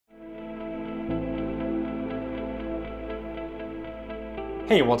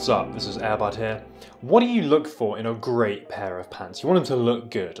Hey, what's up? This is Airbud here. What do you look for in a great pair of pants? You want them to look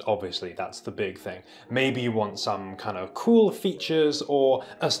good, obviously, that's the big thing. Maybe you want some kind of cool features or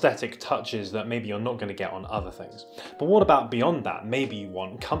aesthetic touches that maybe you're not going to get on other things. But what about beyond that? Maybe you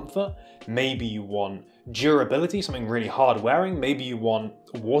want comfort, maybe you want durability, something really hard wearing, maybe you want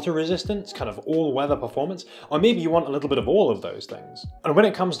water resistance, kind of all-weather performance, or maybe you want a little bit of all of those things. And when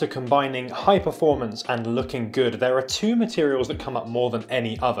it comes to combining high performance and looking good, there are two materials that come up more than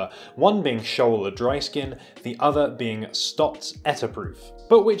any other, one being Schoeller Dryskin, the other being Stotz Etaproof.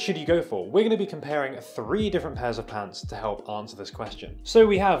 But which should you go for? We're going to be comparing 3 different pairs of pants to help answer this question. So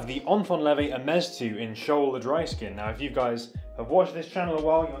we have the Enfin Leve Ameztu in Schoeller Dryskin. Now if you guys have watched this channel a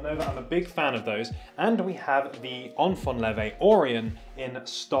while, you'll know that I'm a big fan of those. And we have the Enfin Leve Aurrean in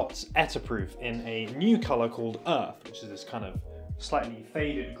Stotz Etaproof in a new colour called Earth, which is this kind of slightly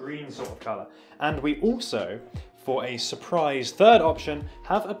faded green sort of colour. And we also, for a surprise third option,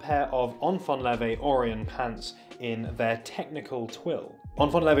 have a pair of Enfin Leve Aurrean pants in their Technical Twill.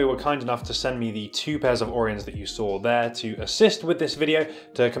 Enfin Leve were kind enough to send me the 2 pairs of Aurreans that you saw there to assist with this video,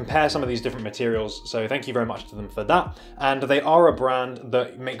 to compare some of these different materials, so thank you very much to them for that. And they are a brand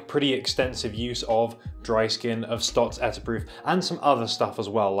that make pretty extensive use of Dryskin, of Stotz Etaproof, and some other stuff as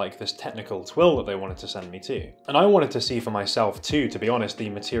well, like this Technical Twill that they wanted to send me too. And I wanted to see for myself too, to be honest, the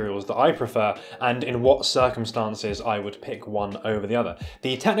materials that I prefer, and in what circumstances I would pick one over the other.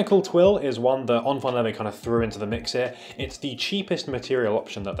 The Technical Twill is one that Enfin Leve kind of threw into the mix here. It's the cheapest material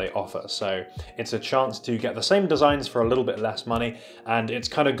option that they offer, so it's a chance to get the same designs for a little bit less money, and it's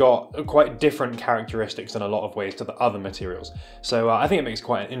kind of got quite different characteristics in a lot of ways to the other materials. So I think it makes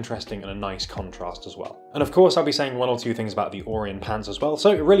quite an interesting and a nice contrast as well. And of course I'll be saying 1 or 2 things about the Aurrean pants as well, so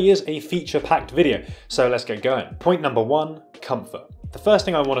it really is a feature-packed video. So let's get going. Point number 1, comfort. The first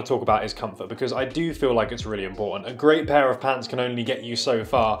thing I want to talk about is comfort, because I do feel like it's really important. A great pair of pants can only get you so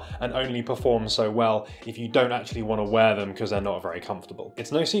far and only perform so well if you don't actually want to wear them because they're not very comfortable.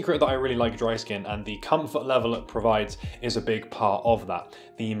 It's no secret that I really like Dryskin, and the comfort level it provides is a big part of that.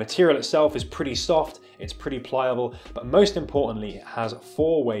 The material itself is pretty soft, it's pretty pliable, but most importantly it has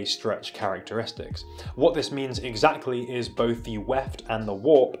 4-way stretch characteristics. What this means exactly is both the weft and the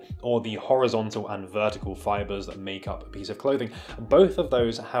warp, or the horizontal and vertical fibers that make up a piece of clothing, both of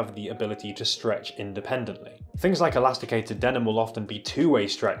those have the ability to stretch independently. Things like elasticated denim will often be 2-way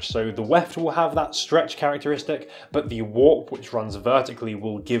stretch, so the weft will have that stretch characteristic, but the warp, which runs vertically,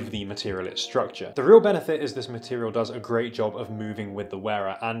 will give the material its structure. The real benefit is this material does a great job of moving with the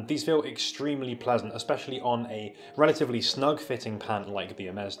wearer, and these feel extremely pleasant, especially on a relatively snug-fitting pant like the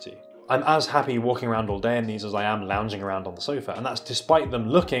Ameztu. I'm as happy walking around all day in these as I am lounging around on the sofa, and that's despite them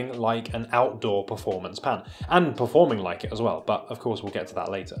looking like an outdoor performance pant, and performing like it as well, but of course we'll get to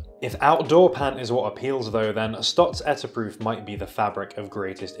that later. If outdoor pant is what appeals though, then Stotz Etaproof might be the fabric of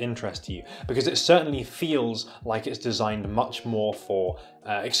greatest interest to you, because it certainly feels like it's designed much more for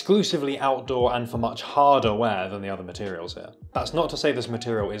exclusively outdoor and for much harder wear than the other materials here. That's not to say this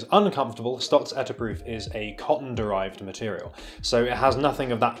material is uncomfortable. Stotz Etaproof is a cotton-derived material, so it has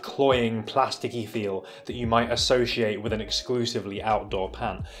nothing of that cloying, plasticky feel that you might associate with an exclusively outdoor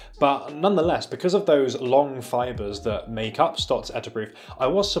pant. But nonetheless, because of those long fibers that make up Stotz Etaproof, I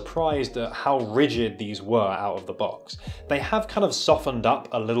was surprised at how rigid these were out of the box. They have kind of softened up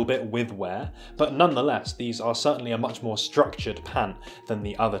a little bit with wear, but nonetheless, these are certainly a much more structured pant than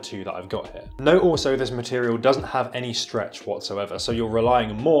the other 2 that I've got here. Note also this material doesn't have any stretch whatsoever, so you're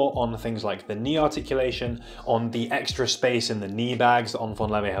relying more on things like the knee articulation, on the extra space in the knee bags that Enfin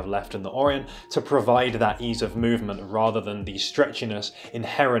Leve have left in the Aurrean to provide that ease of movement rather than the stretchiness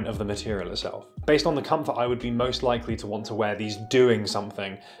inherent of the material itself. Based on the comfort, I would be most likely to want to wear these doing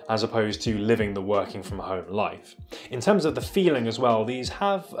something as opposed to living the working from home life. In terms of the feeling as well, these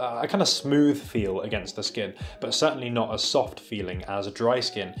have a kind of smooth feel against the skin, but certainly not as soft feeling as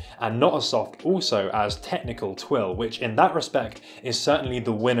Dryskin, and not as soft also as Technical Twill, which in that respect is certainly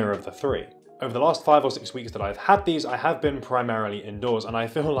the winner of the 3. Over the last 5 or 6 weeks that I've had these, I have been primarily indoors, and I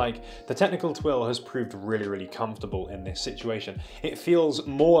feel like the Technical Twill has proved really comfortable in this situation. It feels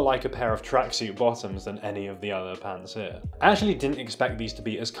more like a pair of tracksuit bottoms than any of the other pants here. I actually didn't expect these to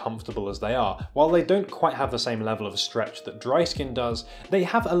be as comfortable as they are. While they don't quite have the same level of stretch that Dryskin does, they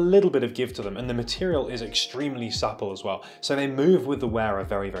have a little bit of give to them, and the material is extremely supple as well, so they move with the wearer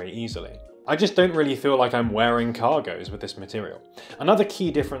very easily. I just don't really feel like I'm wearing cargos with this material. Another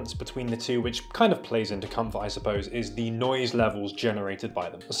key difference between the 2, which kind of plays into comfort I suppose, is the noise levels generated by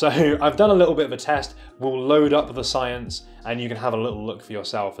them. So I've done a little bit of a test, we'll load up the science and you can have a little look for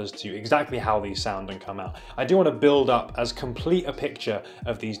yourself as to exactly how these sound and come out. I do want to build up as complete a picture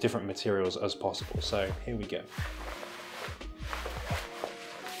of these different materials as possible, so here we go.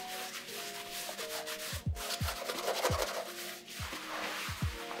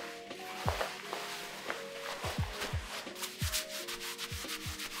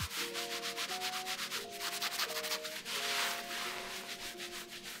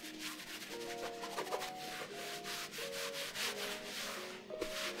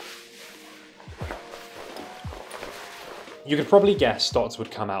 You could probably guess Stotz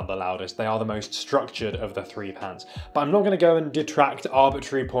would come out the loudest. They are the most structured of the three pants. But I'm not going to go and detract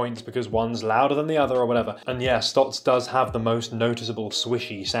arbitrary points because one's louder than the other or whatever. And yeah, Stotz does have the most noticeable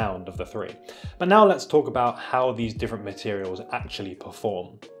swishy sound of the three. But now let's talk about how these different materials actually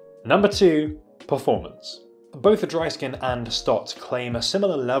perform. Number 2, performance. Both the Dryskin and Stotz claim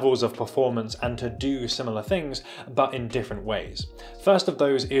similar levels of performance and to do similar things, but in different ways. First of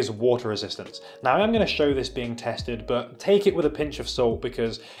those is water resistance. Now I am going to show this being tested, but take it with a pinch of salt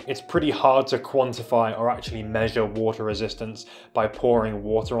because it's pretty hard to quantify or actually measure water resistance by pouring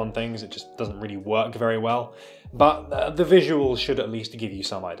water on things. It just doesn't really work very well. But the visuals should at least give you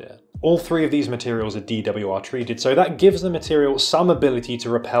some idea. All three of these materials are DWR treated, so that gives the material some ability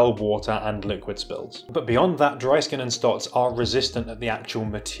to repel water and liquid spills. But beyond that, Dryskin and Stotz are resistant at the actual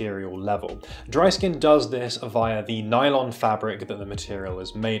material level. Dryskin does this via the nylon fabric that the material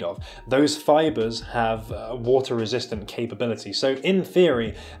is made of. Those fibers have water resistant capability, so in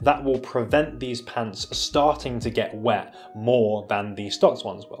theory that will prevent these pants starting to get wet more than the Stotz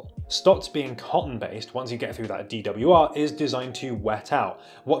ones will. Stotz, being cotton based, once you get through that DWR, is designed to wet out.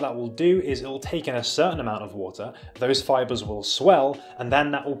 What that will do is it'll take in a certain amount of water, those fibers will swell, and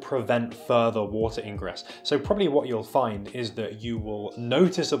then that will prevent further water ingress. So probably what you'll find is that you will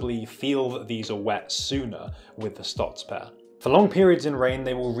noticeably feel that these are wet sooner with the Stotz pair. For long periods in rain,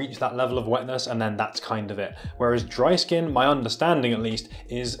 they will reach that level of wetness and then that's kind of it. Whereas Dryskin, my understanding at least,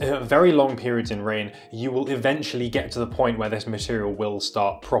 is very long periods in rain, you will eventually get to the point where this material will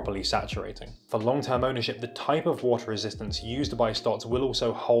start properly saturating. For long-term ownership, the type of water resistance used by Stotz will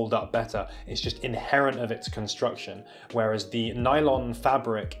also hold up better. It's just inherent of its construction. Whereas the nylon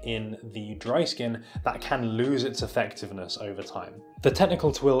fabric in the Dryskin, that can lose its effectiveness over time. The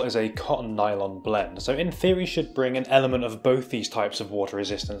Technical Twill is a cotton nylon blend, so in theory should bring an element of both these types of water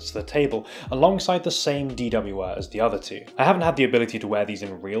resistance to the table, alongside the same DWR as the other two. I haven't had the ability to wear these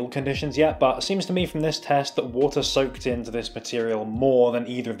in real conditions yet, but it seems to me from this test that water soaked into this material more than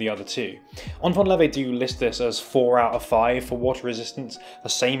either of the other two. Enfin Leve do list this as 4 out of 5 for water resistance, the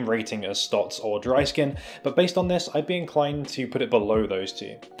same rating as Stotz or Dryskin, but based on this I'd be inclined to put it below those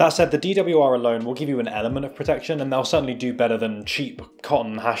two. That said, the DWR alone will give you an element of protection, and they'll certainly do better than cheap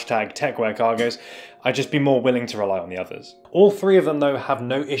cotton #Techwear cargos. I'd just be more willing to rely on the others. All three of them though have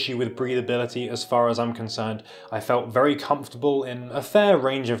no issue with breathability as far as I'm concerned. I felt very comfortable in a fair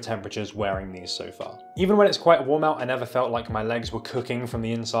range of temperatures wearing these so far. Even when it's quite warm out, I never felt like my legs were cooking from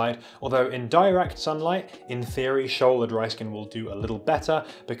the inside, although in direct sunlight, in theory Schoeller Dryskin will do a little better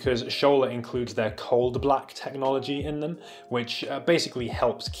because Schoeller includes their cold black technology in them, which basically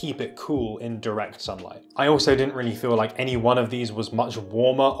helps keep it cool in direct sunlight. I also didn't really feel like any one of these was much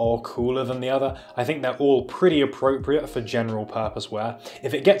warmer or cooler than the other. I think they're all pretty appropriate for general purpose wear.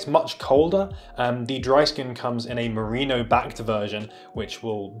 If it gets much colder, the Dryskin comes in a merino backed version, which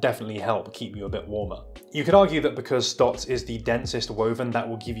will definitely help keep you a bit warmer. You could argue that because Stotz is the densest woven, that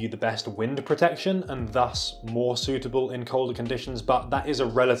will give you the best wind protection and thus more suitable in colder conditions, but that is a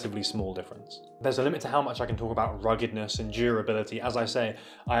relatively small difference. There's a limit to how much I can talk about ruggedness and durability. As I say,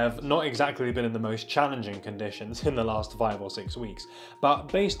 I have not exactly been in the most challenging conditions in the last 5 or 6 weeks,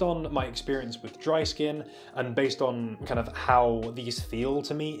 but based on my experience with Dryskin and based on kind of how these feel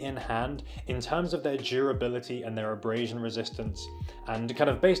to me in hand, in terms of their durability and their abrasion resistance, and kind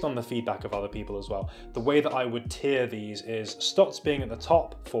of based on the feedback of other people as well, the way that I would tier these is Stotz being at the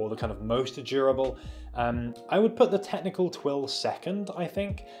top for the kind of most durable. I would put the Technical Twill second, I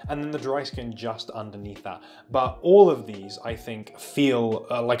think, and then the Dryskin just underneath that. But all of these, I think, feel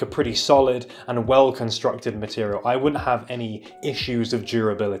like a pretty solid and well-constructed material. I wouldn't have any issues of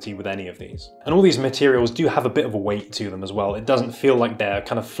durability with any of these. And all these materials do have a bit of a weight to them as well. It doesn't feel like they're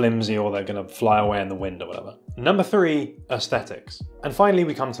kind of flimsy or they're going to fly away in the wind or whatever. Number 3, aesthetics. And finally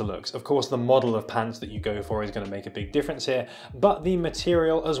we come to looks. Of course, the model of pants that you go for is going to make a big difference here, but the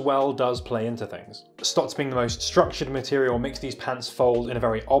material as well does play into things. Stotz being the most structured material makes these pants fold in a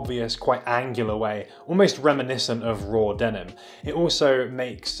very obvious, quite angular way, almost reminiscent of raw denim. It also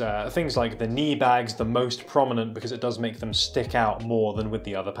makes things like the knee bags the most prominent because it does make them stick out more than with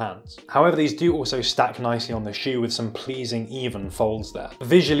the other pants. However, these do also stack nicely on the shoe with some pleasing even folds there.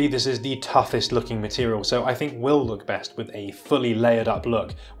 Visually, this is the toughest looking material, so I think will look best with a fully layered up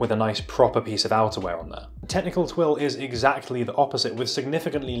look with a nice proper piece of outerwear on there. Technical Twill is exactly the opposite. With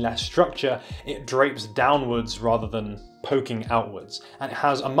significantly less structure, it drapes downwards rather than poking outwards, and it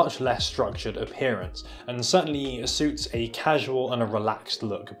has a much less structured appearance, and certainly suits a casual and a relaxed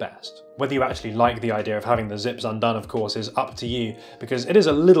look best. Whether you actually like the idea of having the zips undone, of course, is up to you, because it is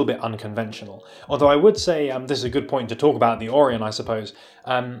a little bit unconventional. Although I would say, this is a good point to talk about the Aurrean, I suppose.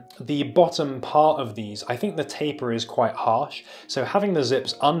 The bottom part of these, I think the taper is quite harsh, so having the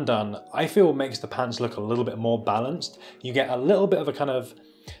zips undone, I feel makes the pants look a little bit more balanced. You get a little bit of a kind of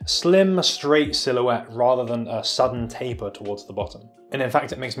slim, straight silhouette rather than a sudden taper towards the bottom. And in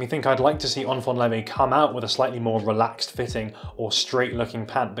fact, it makes me think I'd like to see Enfin Leve come out with a slightly more relaxed fitting or straight looking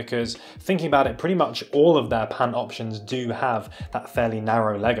pant, because thinking about it, pretty much all of their pant options do have that fairly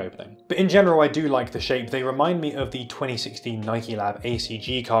narrow leg opening. But in general, I do like the shape. They remind me of the 2016 Nike Lab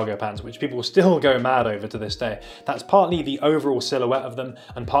ACG cargo pants, which people still go mad over to this day. That's partly the overall silhouette of them,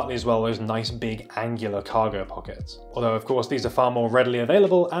 and partly as well those nice big angular cargo pockets. Although of course these are far more readily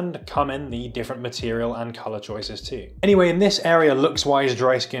available and come in the different material and colour choices too. Anyway, in this area, looks-wise,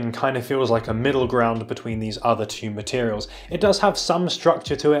 Dryskin kind of feels like a middle ground between these other two materials. It does have some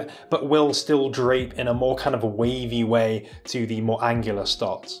structure to it, but will still drape in a more kind of wavy way to the more angular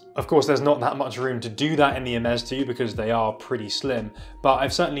Stotz. Of course, there's not that much room to do that in the Hermes 2 because they are pretty slim, but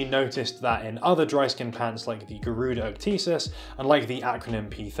I've certainly noticed that in other Dryskin pants like the Garuda Octesis and like the acronym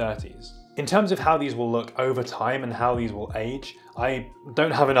P30s. In terms of how these will look over time and how these will age, I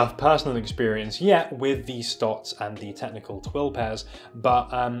don't have enough personal experience yet with the Stotz and the Technical Twill pairs, but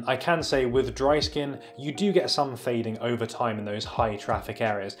I can say with Dryskin, you do get some fading over time in those high traffic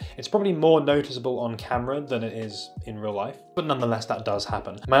areas. It's probably more noticeable on camera than it is in real life, but nonetheless that does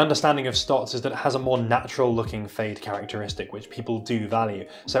happen. My understanding of Stotz is that it has a more natural looking fade characteristic, which people do value.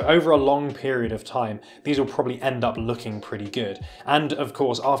 So over a long period of time, these will probably end up looking pretty good. And of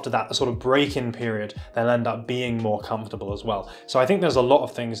course, after that sort of break-in period, they'll end up being more comfortable as well. So I think there's a lot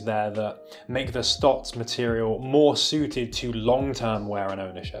of things there that make the Stotz material more suited to long-term wear and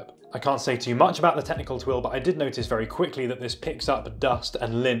ownership. I can't say too much about the Technical Twill, but I did notice very quickly that this picks up dust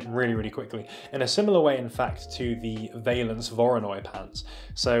and lint really quickly, in a similar way in fact to the Valence Voronoi pants.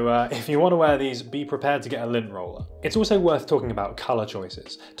 So if you want to wear these, be prepared to get a lint roller. It's also worth talking about colour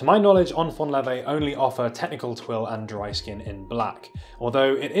choices. To my knowledge, Enfin Leve only offer Technical Twill and Dryskin in black,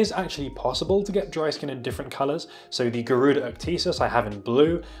 although it is actually possible to get Dryskin in different colours. So the Garuda Octesis I have in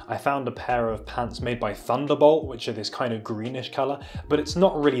blue. I found a pair of pants made by Thunderbolt, which are this kind of greenish colour, but it's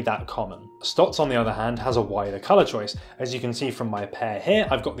not really that common. Stotz, on the other hand, has a wider colour choice. As you can see from my pair here,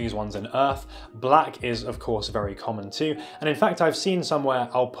 I've got these ones in earth. Black is of course very common too, and in fact I've seen somewhere,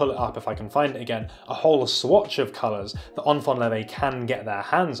 I'll pull it up if I can find it again, a whole swatch of colours that Enfin Leve can get their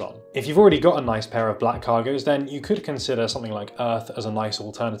hands on. If you've already got a nice pair of black cargos, then you could consider something like earth as a nice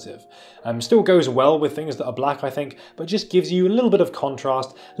alternative. Still goes well with things that are black, I think, but just gives you a little bit of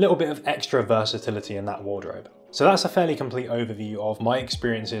contrast, a little bit of extra versatility in that wardrobe. So that's a fairly complete overview of my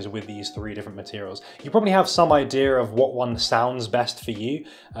experiences with these three different materials. You probably have some idea of what one sounds best for you.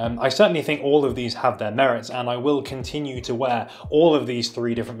 I certainly think all of these have their merits, and I will continue to wear all of these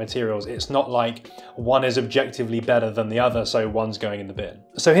three different materials. It's not like one is objectively better than the other, so one's going in the bin.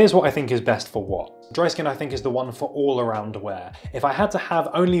 So here's what I think is best for what. Dryskin I think is the one for all-around wear. If I had to have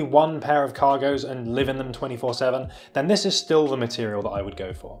only one pair of cargos and live in them 24/7, then this is still the material that I would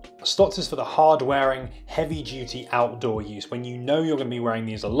go for. Stotz is for the hard-wearing, heavy-duty outdoor use. When you know you're going to be wearing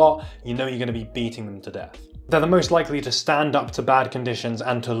these a lot, you know you're going to be beating them to death. They're the most likely to stand up to bad conditions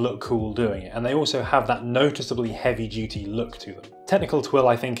and to look cool doing it, and they also have that noticeably heavy-duty look to them. Technical Twill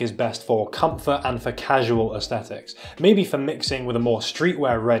I think is best for comfort and for casual aesthetics, maybe for mixing with a more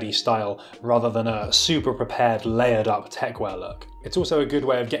streetwear ready style rather than a super prepared layered up techwear look. It's also a good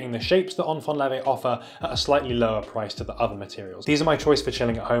way of getting the shapes that Enfin Leve offer at a slightly lower price to the other materials. These are my choice for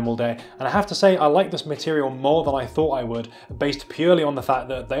chilling at home all day, and I have to say I like this material more than I thought I would, based purely on the fact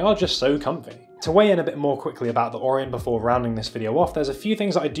that they are just so comfy. To weigh in a bit more quickly about the Aurrean before rounding this video off, there's a few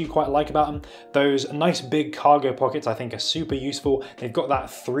things that I do quite like about them. Those nice big cargo pockets I think are super useful. They've got that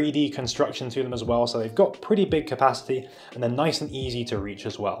 3D construction to them as well, so they've got pretty big capacity, and they're nice and easy to reach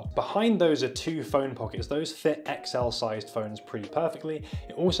as well. Behind those are two phone pockets. Those fit XL sized phones pretty perfectly.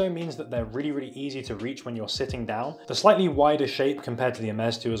 It also means that they're really easy to reach when you're sitting down. The slightly wider shape compared to the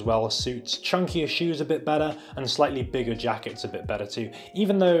Hermes 2 as well suits chunkier shoes a bit better and slightly bigger jackets a bit better too.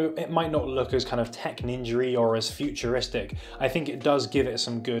 Even though it might not look as kind of tech ninja-y or as futuristic, I think it does give it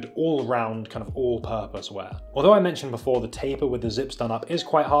some good all-round kind of all-purpose wear. Although I mentioned before the taper with with the zips done up is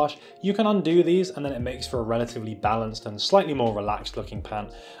quite harsh, you can undo these and then it makes for a relatively balanced and slightly more relaxed looking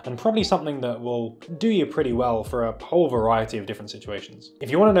pant, and probably something that will do you pretty well for a whole variety of different situations. If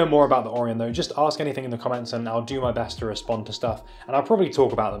you want to know more about the Aurrean though, just ask anything in the comments and I'll do my best to respond to stuff, and I'll probably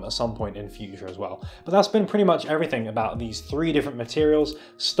talk about them at some point in future as well. But that's been pretty much everything about these 3 different materials: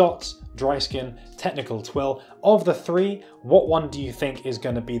 Stotz, Dryskin, Technical Twill. Of the 3, what one do you think is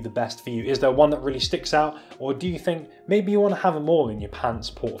going to be the best for you? Is there one that really sticks out, or do you think maybe you want to have them all in your pants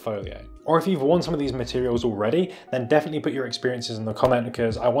portfolio? Or if you've worn some of these materials already, then definitely put your experiences in the comment,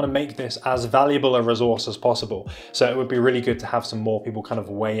 because I want to make this as valuable a resource as possible. So it would be really good to have some more people kind of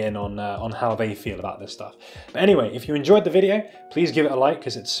weigh in on how they feel about this stuff. But anyway, if you enjoyed the video, please give it a like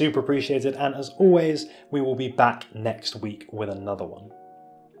because it's super appreciated. And as always, we will be back next week with another one.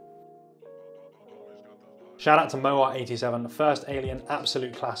 Shout out to Moa87, first Alien,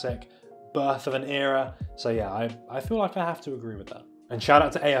 absolute classic, birth of an era. So yeah, I feel like I have to agree with that. And shout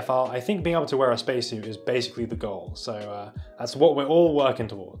out to AFR, I think being able to wear a spacesuit is basically the goal, so that's what we're all working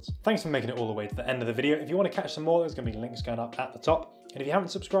towards. Thanks for making it all the way to the end of the video. If you want to catch some more, there's going to be links going up at the top. And if you haven't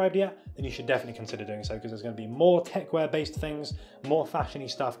subscribed yet, then you should definitely consider doing so, because there's going to be more techwear based things, more fashiony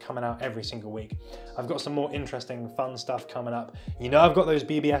stuff coming out every single week. I've got some more interesting, fun stuff coming up. You know, I've got those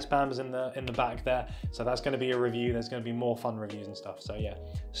BBS Bambas in the back there, so that's going to be a review. There's going to be more fun reviews and stuff, so yeah,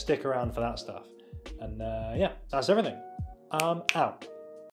 stick around for that stuff. And yeah, that's everything. Out.